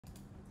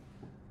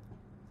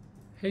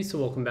Hey, so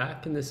welcome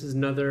back, and this is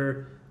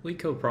another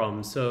LeetCode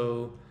problem.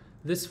 So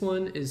this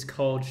one is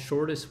called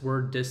shortest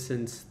word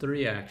distance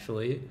 3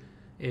 actually,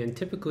 and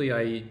typically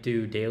I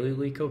do daily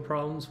LeetCode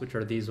problems, which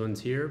are these ones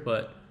here,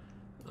 but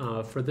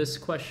for this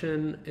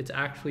question, it's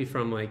actually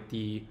from like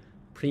the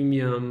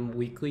premium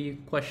weekly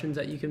questions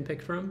that you can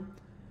pick from.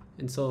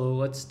 And so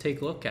let's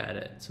take a look at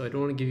it. So I don't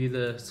want to give you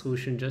the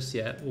solution just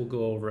yet, we'll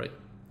go over it.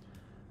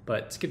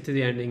 But skip to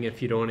the ending if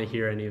you don't want to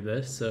hear any of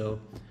this. So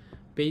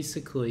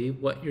basically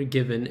what you're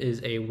given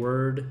is a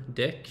word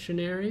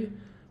dictionary,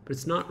 but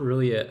it's not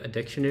really a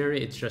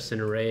dictionary, it's just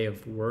an array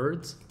of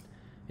words.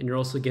 And you're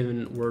also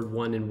given word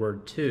 1 and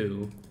word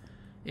 2.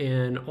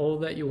 And all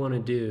that you want to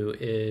do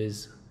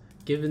is,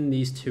 given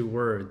these two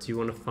words, you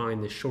want to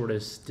find the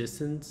shortest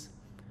distance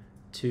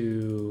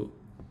to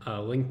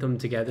link them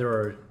together,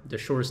 or the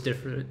shortest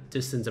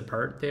distance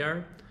apart they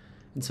are.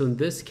 And so in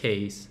this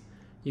case,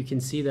 you can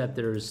see that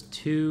there's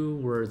two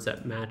words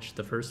that match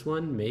the first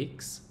one,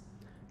 makes,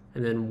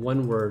 and then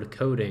one word,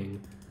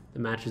 coding, that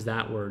matches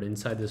that word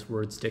inside this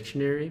words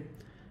dictionary.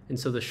 And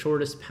so the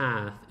shortest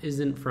path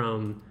isn't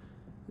from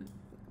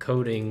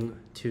coding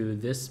to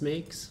this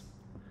makes,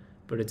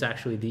 but it's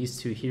actually these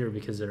two here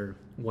because they're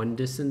one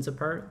distance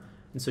apart,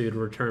 and so you'd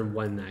return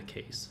 1 in that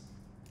case.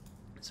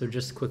 So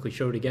just to quickly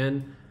show it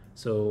again,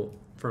 so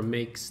from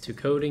makes to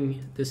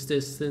coding, this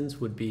distance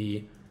would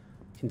be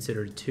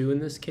considered 2 in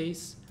this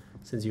case,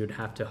 since you would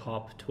have to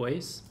hop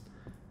twice.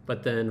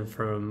 But then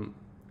from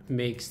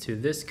makes to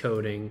this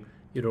coding,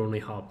 you'd only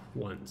hop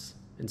once,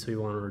 and so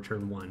you want to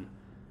return 1.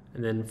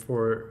 And then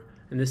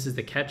and this is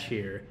the catch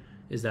here,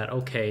 is that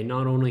okay,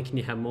 not only can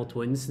you have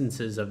multiple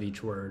instances of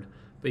each word,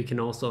 but you can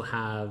also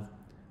have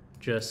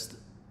just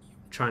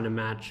trying to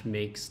match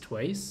makes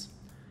twice.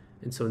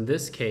 And so in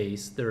this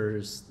case,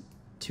 there's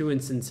 2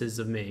 instances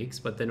of makes,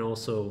 but then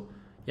also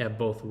you have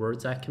both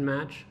words that can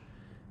match.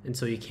 And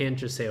so you can't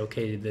just say,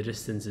 okay, the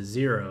distance is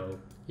 0.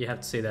 You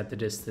have to say that the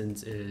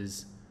distance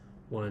is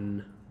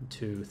 1,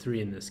 2,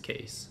 3 in this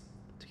case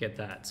to get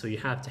that. So you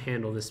have to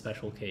handle this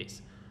special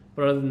case.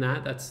 But other than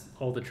that, that's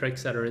all the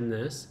tricks that are in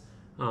this.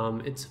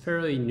 It's a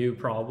fairly new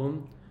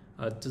problem.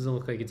 It doesn't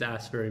look like it's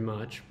asked very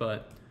much,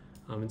 but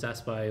it's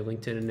asked by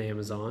LinkedIn and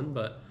Amazon.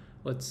 But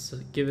let's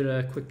give it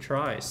a quick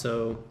try.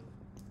 So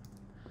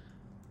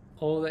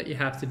all that you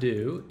have to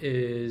do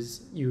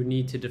is you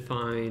need to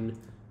define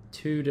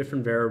 2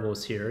 different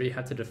variables here. You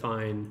have to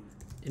define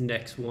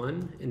index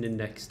 1 and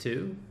index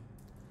 2.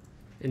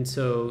 And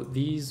so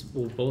these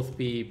will both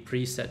be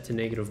preset to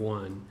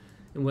 -1.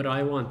 And what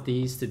I want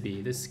these to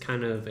be, this is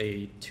kind of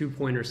a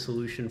 2-pointer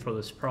solution for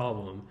this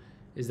problem,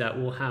 is that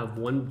we'll have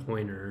 1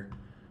 pointer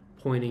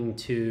pointing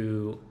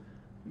to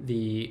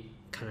the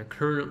kind of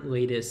current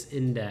latest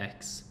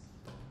index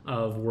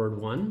of word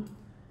 1.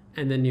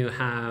 And then you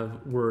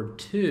have word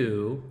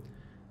 2,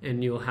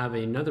 and you'll have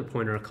another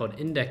pointer called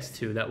index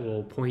 2 that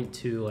will point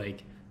to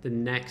like the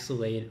next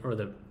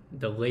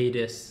the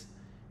latest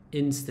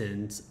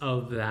instance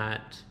of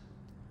that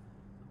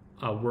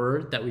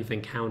word that we've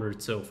encountered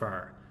so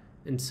far.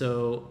 And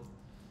so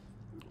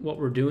what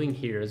we're doing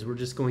here is we're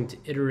just going to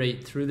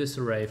iterate through this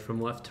array from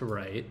left to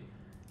right,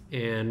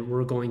 and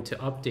we're going to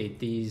update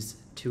these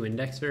 2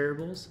 index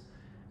variables.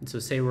 And so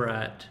say we're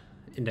at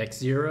index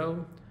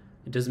 0,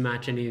 it doesn't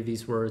match any of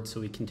these words, so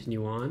we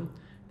continue on.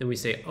 Then we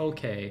say,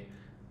 okay,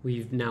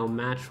 we've now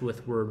matched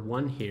with word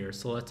 1 here,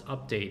 so let's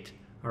update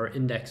our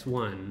index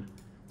 1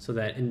 so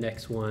that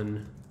index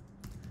 1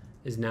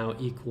 is now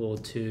equal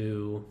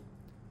to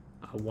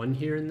 1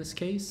 here in this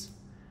case.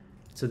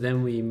 So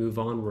then we move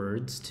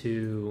onwards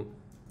to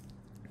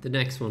the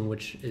next one,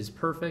 which is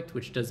perfect,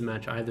 which doesn't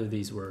match either of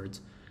these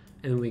words.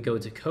 And then we go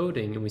to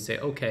coding and we say,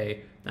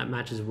 okay, that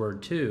matches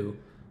word 2.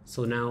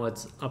 So now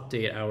let's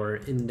update our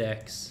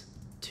index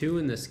 2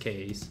 in this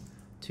case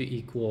to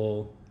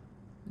equal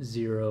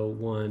 0,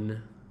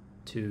 1,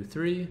 2,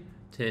 3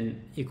 to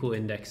equal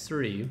index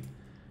 3.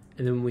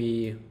 And then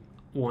we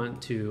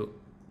want to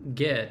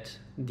get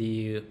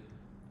the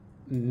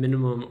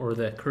minimum or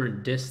the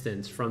current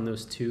distance from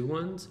those 2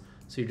 ones.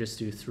 So you just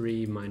do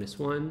 3 minus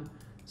 1.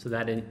 So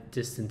that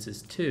distance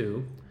is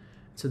 2.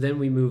 So then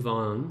we move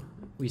on.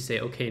 We say,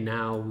 okay,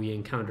 now we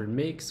encountered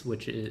makes,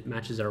 which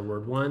matches our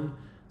word 1.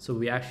 So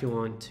we actually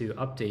want to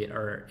update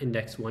our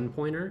index 1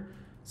 pointer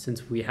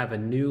since we have a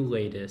new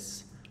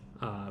latest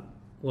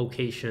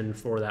location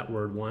for that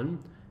word 1.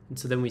 And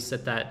so then we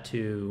set that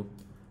to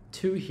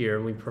 2 here,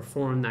 and we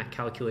perform that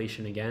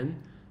calculation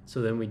again.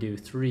 So then we do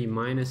 3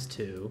 minus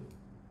 2,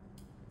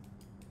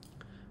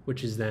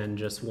 which is then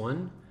just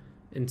 1.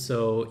 And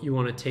so you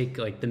want to take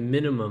like the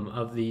minimum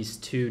of these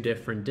 2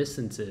 different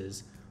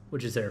distances,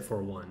 which is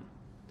therefore 1.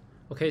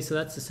 Okay, so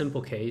that's a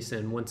simple case,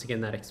 and once again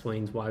that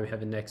explains why we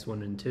have index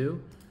 1 and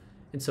 2.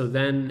 And so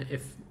then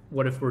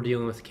what if we're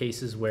dealing with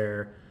cases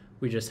where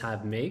we just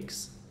have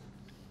makes?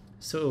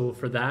 So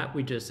for that,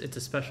 it's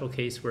a special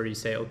case where you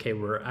say, okay,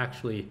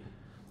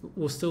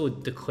 we'll still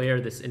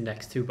declare this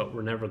index 2, but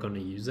we're never going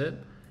to use it.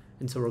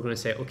 And so we're going to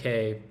say,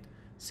 okay,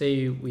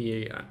 say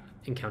we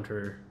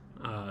encounter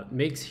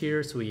makes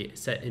here, so we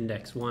set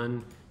index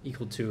 1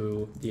 equal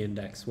to the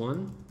index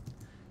 1,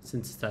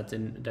 since that's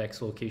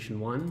index location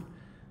 1.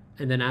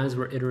 And then as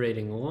we're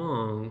iterating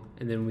along,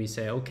 and then we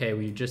say, okay,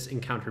 we just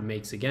encountered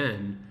makes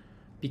again,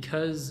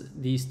 because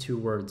these two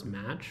words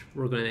match,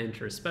 we're going to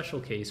enter a special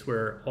case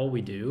where all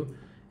we do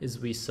is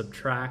we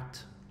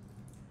subtract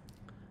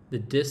the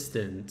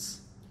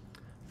distance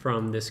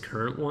from this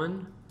current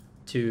one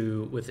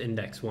to with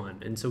index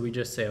 1. And so we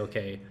just say,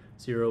 okay,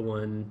 0,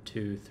 1,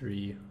 2,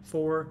 3,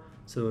 4.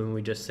 So then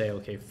we just say,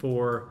 okay,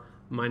 4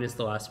 minus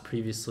the last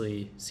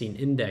previously seen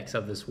index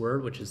of this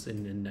word, which is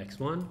in index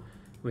 1,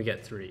 we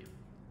get 3.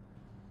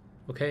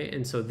 Okay,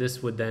 and so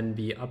this would then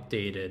be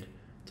updated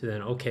to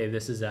then, okay,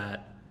 this is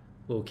at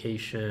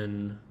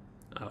location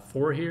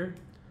 4 here.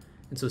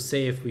 And so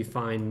say if we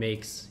find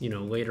makes,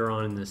 later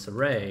on in this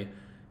array,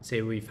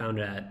 say we found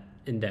it at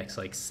index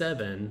like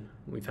 7,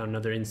 we found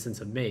another instance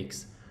of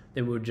makes,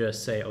 then we would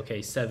just say,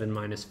 okay, 7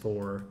 minus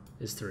 4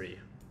 is 3,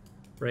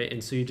 right?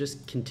 And so you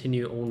just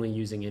continue only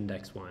using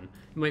index 1.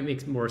 It might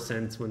make more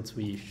sense once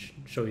we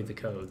show you the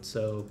code.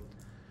 So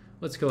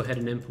let's go ahead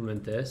and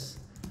implement this.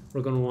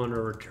 We're going to want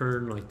to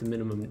return like the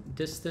minimum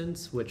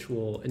distance, which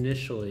will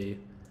initially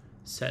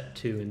set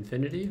to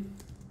infinity,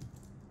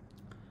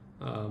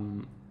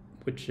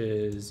 which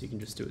is, you can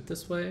just do it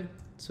this way,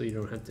 so you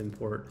don't have to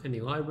import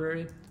any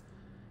library.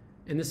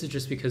 And this is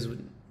just because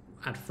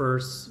at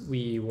first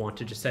we want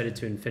to just set it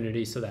to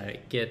infinity so that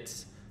it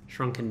gets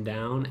shrunken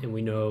down, and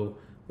we know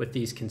with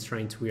these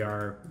constraints we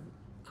are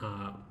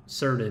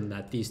certain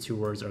that these two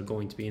words are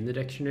going to be in the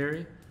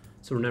dictionary,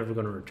 so we're never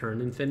going to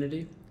return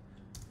infinity.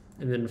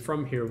 And then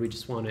from here we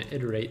just want to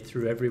iterate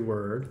through every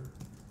word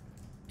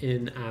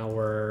in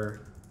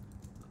our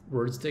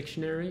words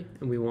dictionary,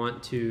 and we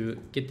want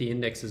to get the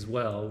index as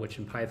well, which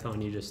in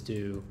Python you just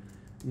do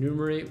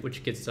enumerate,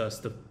 which gets us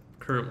the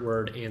current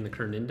word and the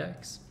current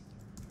index.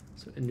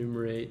 So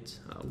enumerate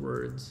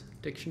words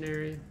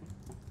dictionary.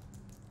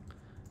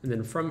 And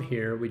then from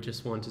here we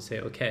just want to say,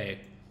 okay,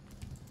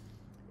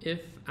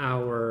 if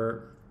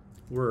our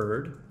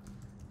word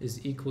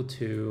is equal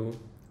to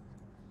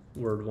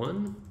word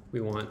 1,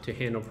 we want to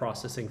handle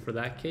processing for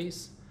that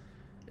case.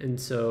 And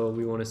so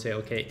we want to say,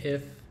 okay,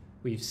 if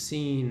we've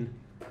seen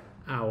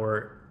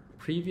our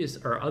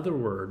other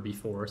word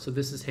before, so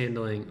this is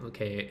handling,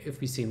 okay,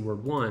 if we've seen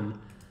word 1,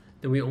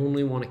 then we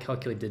only want to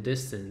calculate the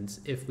distance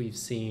if we've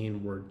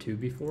seen word 2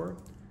 before.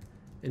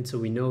 And so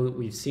we know that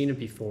we've seen it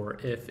before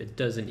if it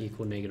doesn't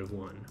equal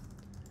 -1,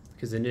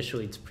 because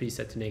initially it's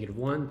preset to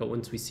 -1, but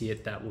once we see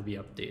it, that will be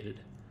updated.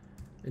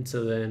 And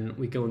so then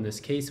we go in this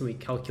case and we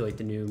calculate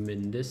the new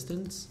min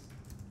distance,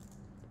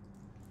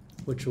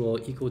 which will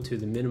equal to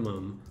the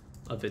minimum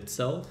of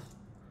itself,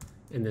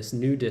 and this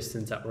new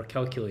distance that we're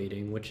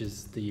calculating, which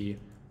is the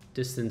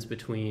distance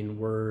between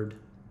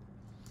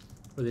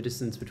the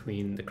distance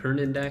between the current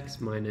index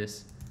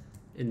minus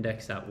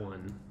index at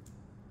 1.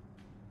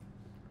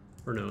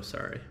 Or no,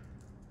 sorry,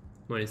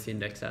 minus the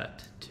index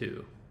at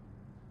 2.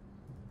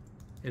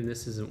 And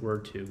this isn't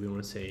word 2, we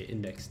want to say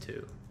index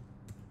 2.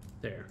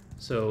 There.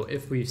 So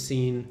if we've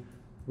seen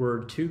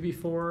word 2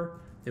 before,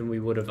 then we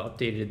would have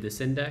updated this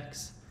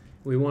index.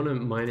 We want to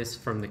minus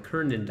from the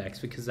current index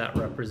because that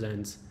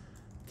represents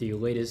the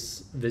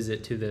latest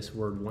visit to this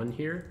word 1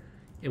 here,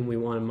 and we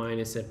want to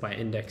minus it by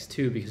index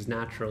 2 because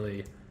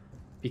naturally,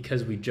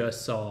 because we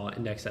just saw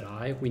index at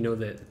I, we know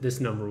that this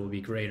number will be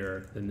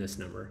greater than this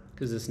number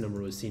because this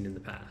number was seen in the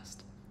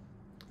past.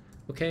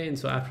 Okay, and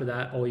so after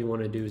that, all you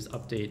want to do is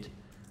update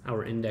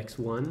our index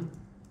 1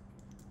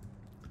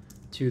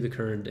 to the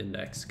current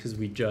index because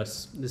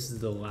this is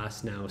the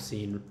last now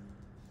seen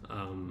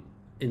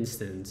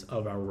instance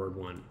of our word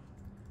 1.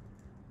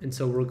 And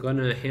so we're going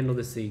to handle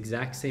this the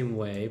exact same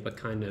way, but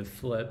kind of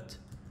flipped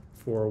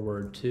for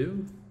word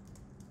 2.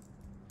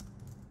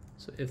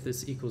 So if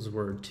this equals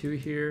word 2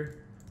 here,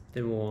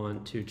 then we'll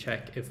want to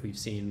check if we've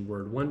seen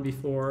word 1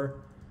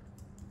 before.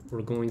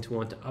 We're going to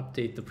want to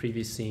update the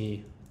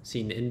previously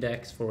seen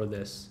index for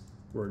this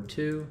word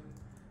 2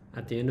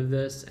 at the end of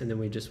this, and then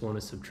we just want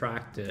to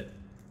subtract it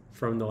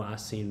from the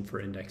last seen for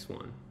index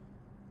 1.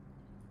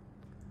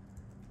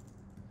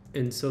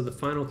 And so the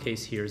final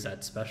case here is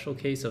that special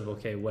case of,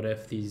 okay, what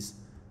if these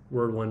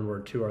word 1,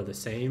 word 2 are the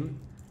same?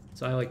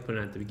 So I like putting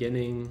it at the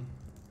beginning.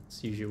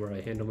 It's usually where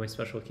I handle my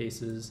special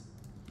cases.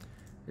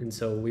 And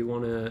so we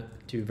want to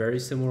do very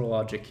similar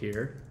logic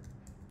here.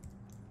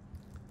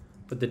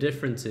 But the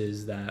difference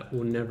is that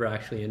we'll never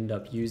actually end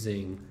up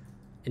using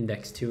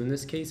index 2 in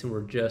this case, and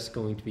we're just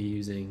going to be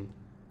using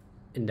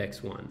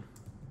index 1.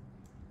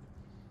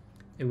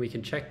 And we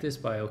can check this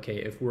by, okay,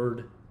 if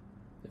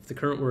the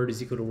current word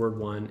is equal to word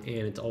 1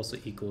 and it's also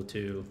equal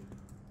to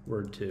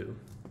word 2.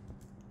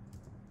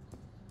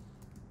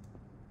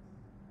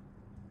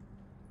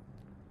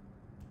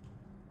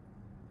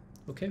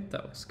 Okay,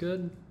 that looks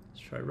good.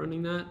 Let's try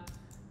running that.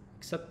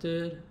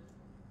 Accepted.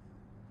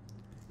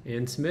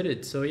 And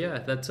submitted. So yeah,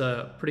 that's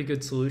a pretty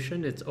good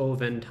solution. It's O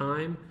of n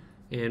time,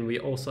 and we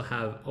also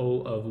have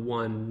O of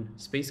 1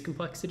 space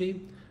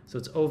complexity. So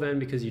it's O of n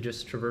because you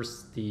just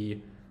traverse the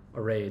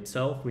array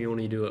itself. We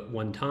only do it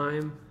one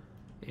time.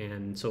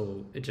 And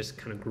so it just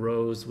kind of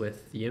grows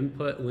with the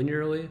input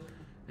linearly.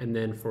 And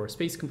then for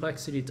space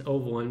complexity, it's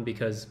O1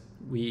 because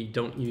we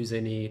don't use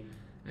any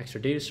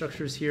extra data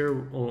structures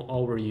here.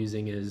 All we're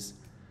using is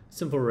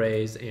simple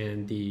arrays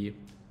and the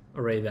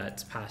array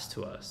that's passed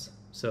to us.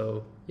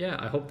 So yeah,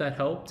 I hope that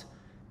helped,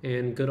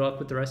 and good luck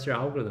with the rest of your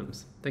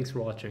algorithms. Thanks for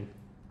watching.